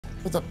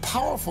With a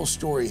powerful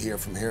story here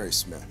from Harry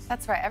Smith.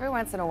 That's right. Every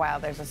once in a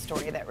while, there's a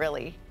story that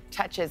really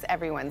touches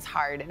everyone's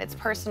heart, and it's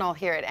personal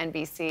here at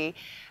NBC.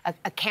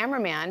 A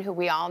cameraman who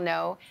we all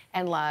know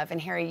and love, and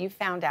Harry, you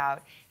found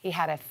out he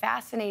had a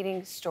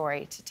fascinating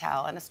story to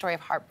tell, and a story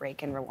of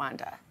heartbreak in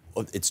Rwanda.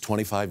 Well, it's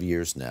 25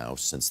 years now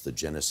since the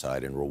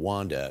genocide in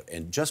Rwanda,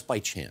 and just by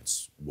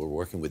chance, we're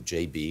working with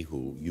JB,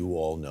 who you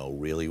all know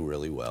really,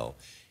 really well,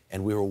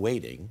 and we were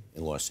waiting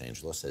in Los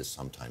Angeles, as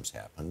sometimes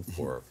happens,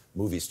 for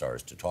movie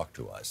stars to talk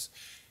to us.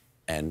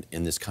 And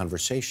in this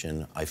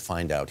conversation, I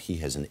find out he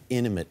has an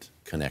intimate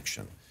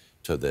connection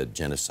to the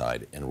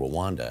genocide in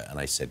Rwanda, and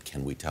I said,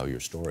 can we tell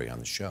your story on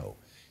the show?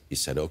 He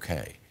said,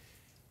 okay.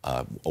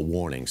 A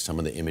warning, some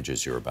of the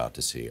images you're about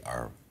to see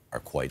are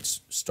quite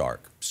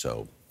stark,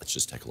 so let's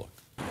just take a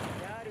look.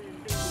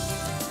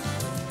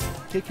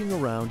 Kicking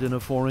around in a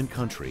foreign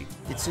country,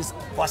 it's just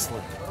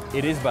bustling.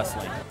 It is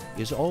bustling.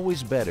 Is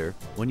always better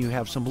when you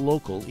have some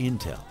local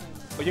intel.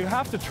 But you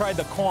have to try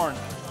the corn.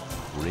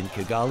 We're in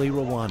Kigali,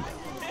 Rwanda.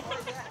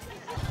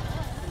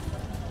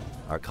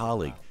 Our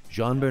colleague,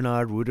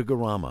 Jean-Bernard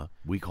Rutagrama,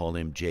 we call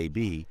him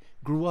JB,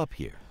 grew up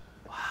here.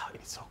 Wow,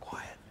 it's so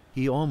quiet.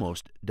 He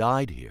almost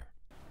died here.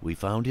 We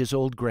found his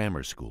old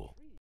grammar school.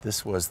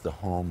 This was the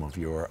home of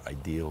your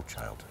ideal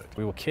childhood.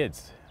 We were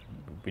kids.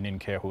 We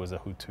didn't care who was a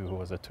Hutu, who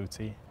was a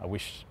Tutsi. I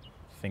wish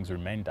things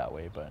remained that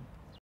way, but...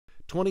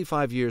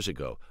 25 years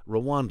ago,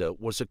 Rwanda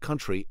was a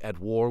country at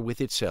war with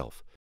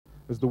itself.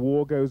 As the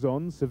war goes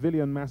on,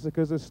 civilian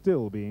massacres are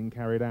still being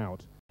carried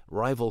out.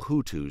 Rival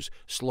Hutus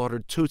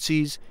slaughtered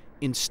Tutsis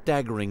in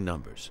staggering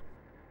numbers.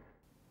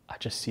 I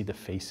just see the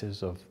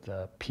faces of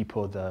the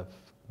people that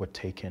were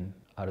taken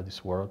out of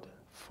this world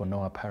for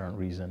no apparent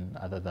reason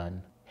other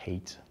than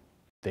hate.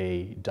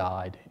 They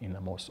died in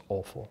the most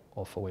awful,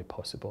 awful way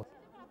possible.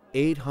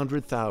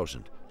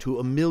 800,000 to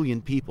 1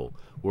 million people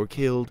were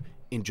killed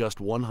in just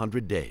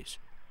 100 days.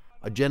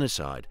 A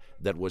genocide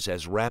that was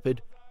as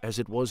rapid as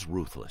it was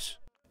ruthless.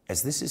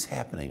 As this is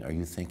happening, are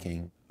you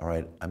thinking, all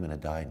right, I'm going to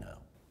die now?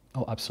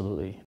 Oh,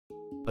 absolutely.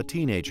 A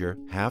teenager,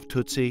 half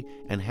Tutsi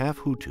and half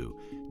Hutu,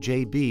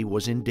 JB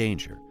was in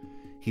danger.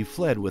 He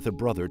fled with a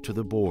brother to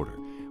the border,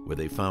 where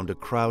they found a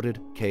crowded,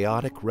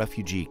 chaotic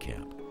refugee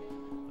camp.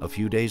 A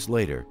few days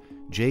later,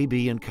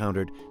 JB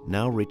encountered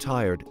now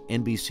retired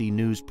NBC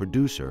News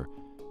producer,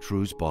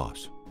 True's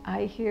boss.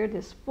 I hear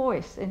this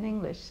voice in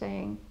English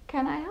saying,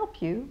 "Can I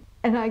help you?"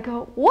 And I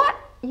go, "What?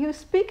 You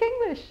speak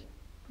English?"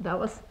 That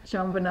was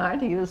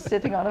Jean-Bernard. He was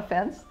sitting on a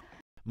fence.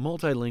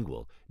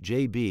 Multilingual,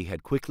 JB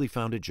had quickly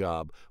found a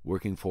job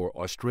working for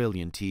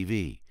Australian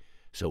TV,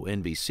 so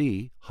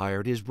NBC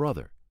hired his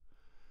brother.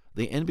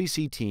 The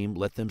NBC team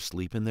let them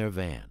sleep in their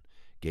van,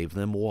 gave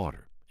them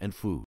water and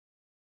food.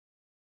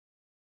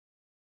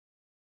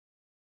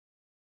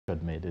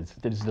 Admit it's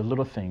the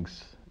little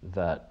things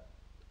that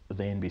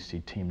the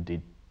NBC team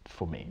did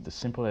for me. The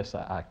simplest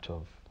act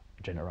of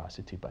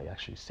generosity, but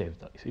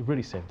it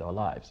really saved our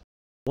lives.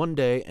 One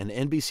day, an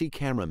NBC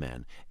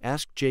cameraman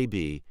asked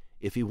JB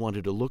if he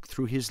wanted to look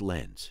through his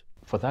lens.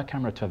 For that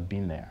camera to have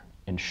been there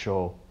and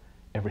show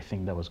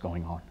everything that was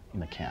going on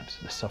in the camps,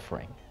 the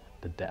suffering,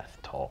 the death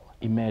toll,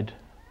 it made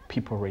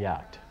people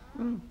react.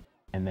 And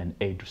then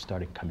aid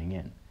started coming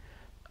in.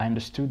 I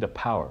understood the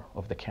power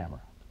of the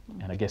camera,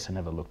 and I guess I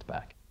never looked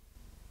back.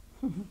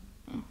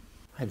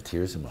 I have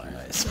tears in my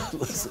eyes.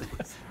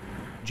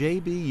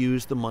 JB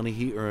used the money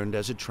he earned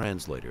as a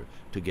translator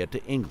to get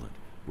to England,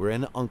 where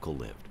an uncle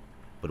lived.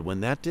 But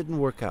when that didn't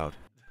work out,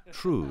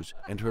 True's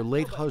and her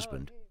late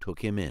husband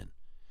took him in,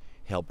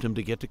 helped him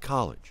to get to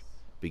college,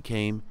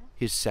 became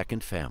his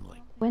second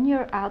family. When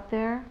you're out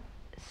there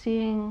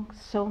seeing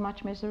so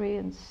much misery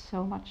and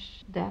so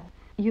much death,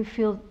 you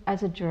feel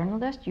as a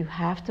journalist, you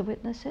have to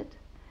witness it,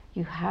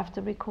 you have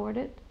to record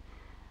it,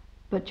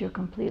 but you're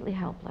completely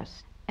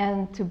helpless.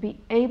 And to be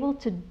able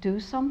to do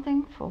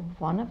something for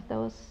one of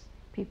those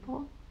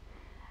people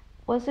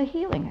was a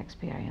healing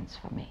experience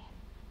for me.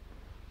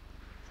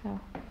 So.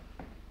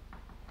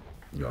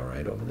 You all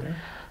right over there?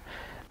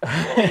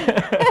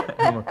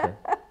 I'm okay.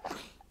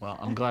 Well,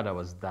 I'm glad I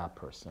was that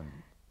person.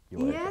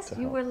 Yes,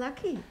 you were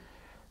lucky.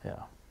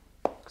 Yeah.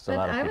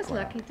 But I was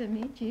lucky to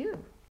meet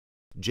you.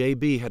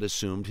 JB had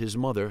assumed his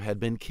mother had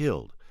been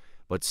killed,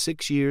 but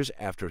 6 years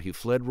after he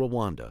fled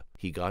Rwanda,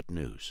 he got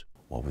news.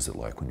 What was it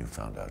like when you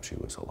found out she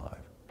was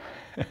alive?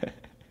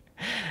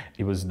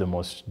 It was the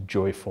most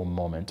joyful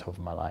moment of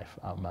my life,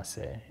 I must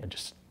say. I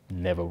just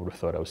never would have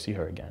thought I would see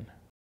her again.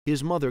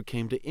 His mother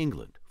came to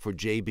England for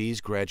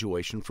JB's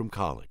graduation from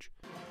college.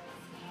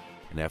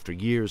 And after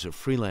years of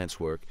freelance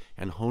work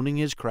and honing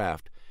his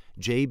craft,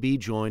 JB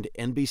joined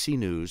NBC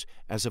News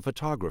as a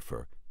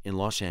photographer in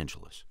Los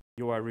Angeles.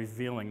 You are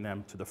revealing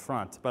them to the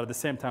front, but at the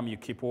same time you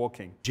keep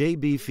walking.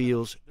 JB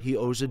feels he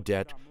owes a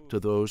debt to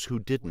those who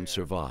didn't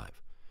survive.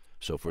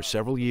 So for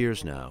several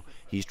years now,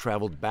 he's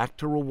traveled back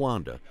to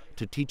Rwanda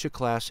to teach a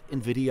class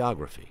in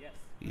videography.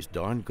 He's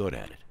darn good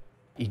at it.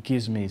 It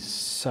gives me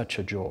such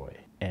a joy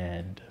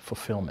and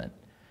fulfillment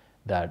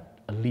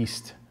that at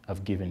least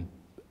I've given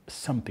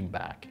something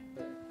back.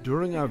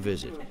 During our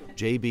visit,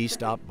 JB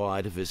stopped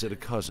by to visit a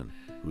cousin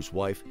whose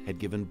wife had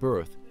given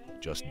birth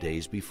just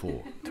days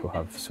before. To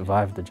have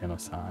survived the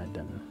genocide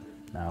and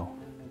now,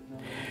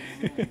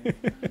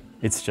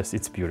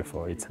 it's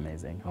beautiful, it's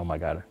amazing. Oh my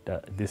God,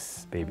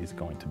 this baby is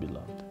going to be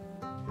loved.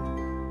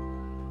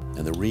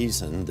 And the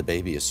reason the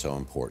baby is so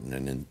important,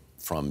 and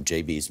from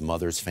JB's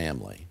mother's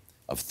family,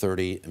 of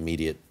 30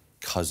 immediate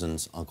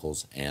cousins,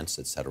 uncles, aunts,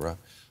 etc.,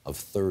 of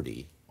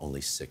 30,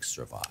 only 6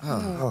 survived.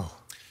 Oh.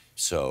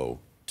 So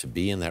to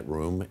be in that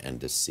room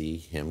and to see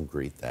him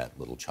greet that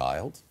little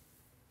child,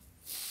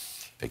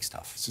 big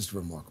stuff. It's just a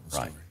remarkable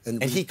story.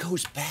 Right. And he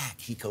goes back.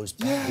 He goes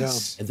back.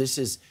 Yes. And this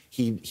is,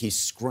 he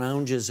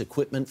scrounges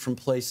equipment from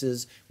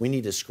places. We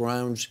need to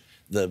scrounge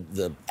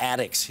the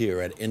attics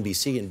here at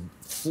NBC and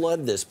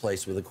flood this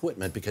place with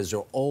equipment because there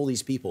are all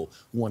these people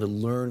who want to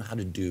learn how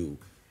to do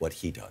what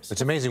he does.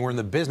 It's amazing. We're in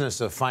the business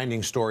of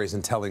finding stories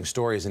and telling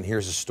stories, and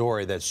here's a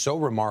story that's so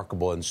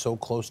remarkable and so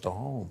close to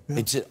home.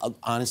 It's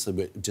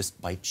honestly just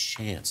by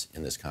chance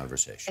in this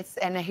conversation.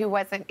 And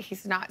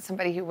he's not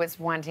somebody who was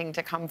wanting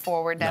to come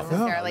forward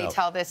necessarily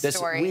tell this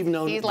story.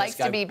 He likes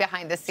to be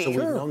behind the scenes.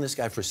 So we've known this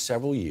guy for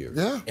several years.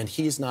 And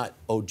he's not,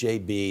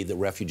 JB, the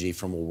refugee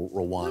from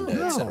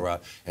Rwanda, et cetera,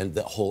 and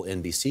the whole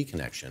NBC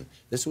connection.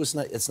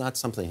 It's not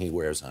something he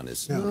wears on his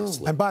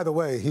sleeve. And by the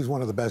way, he's one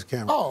of the best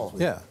cameras. Oh,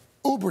 yeah.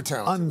 Uber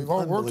talented. We've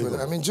all worked with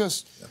it. I mean,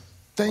 just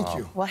thank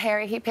you. Well,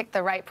 Harry, he picked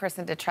the right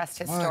person to trust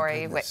his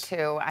story with,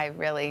 too. I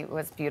really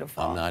was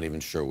beautiful. I'm not even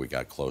sure we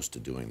got close to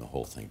doing the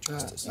whole thing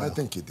justice. I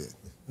think you did.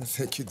 I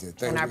think you did.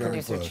 Thank and you. our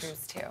producer,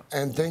 Trues, too.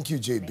 And thank you,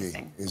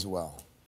 JB, as well.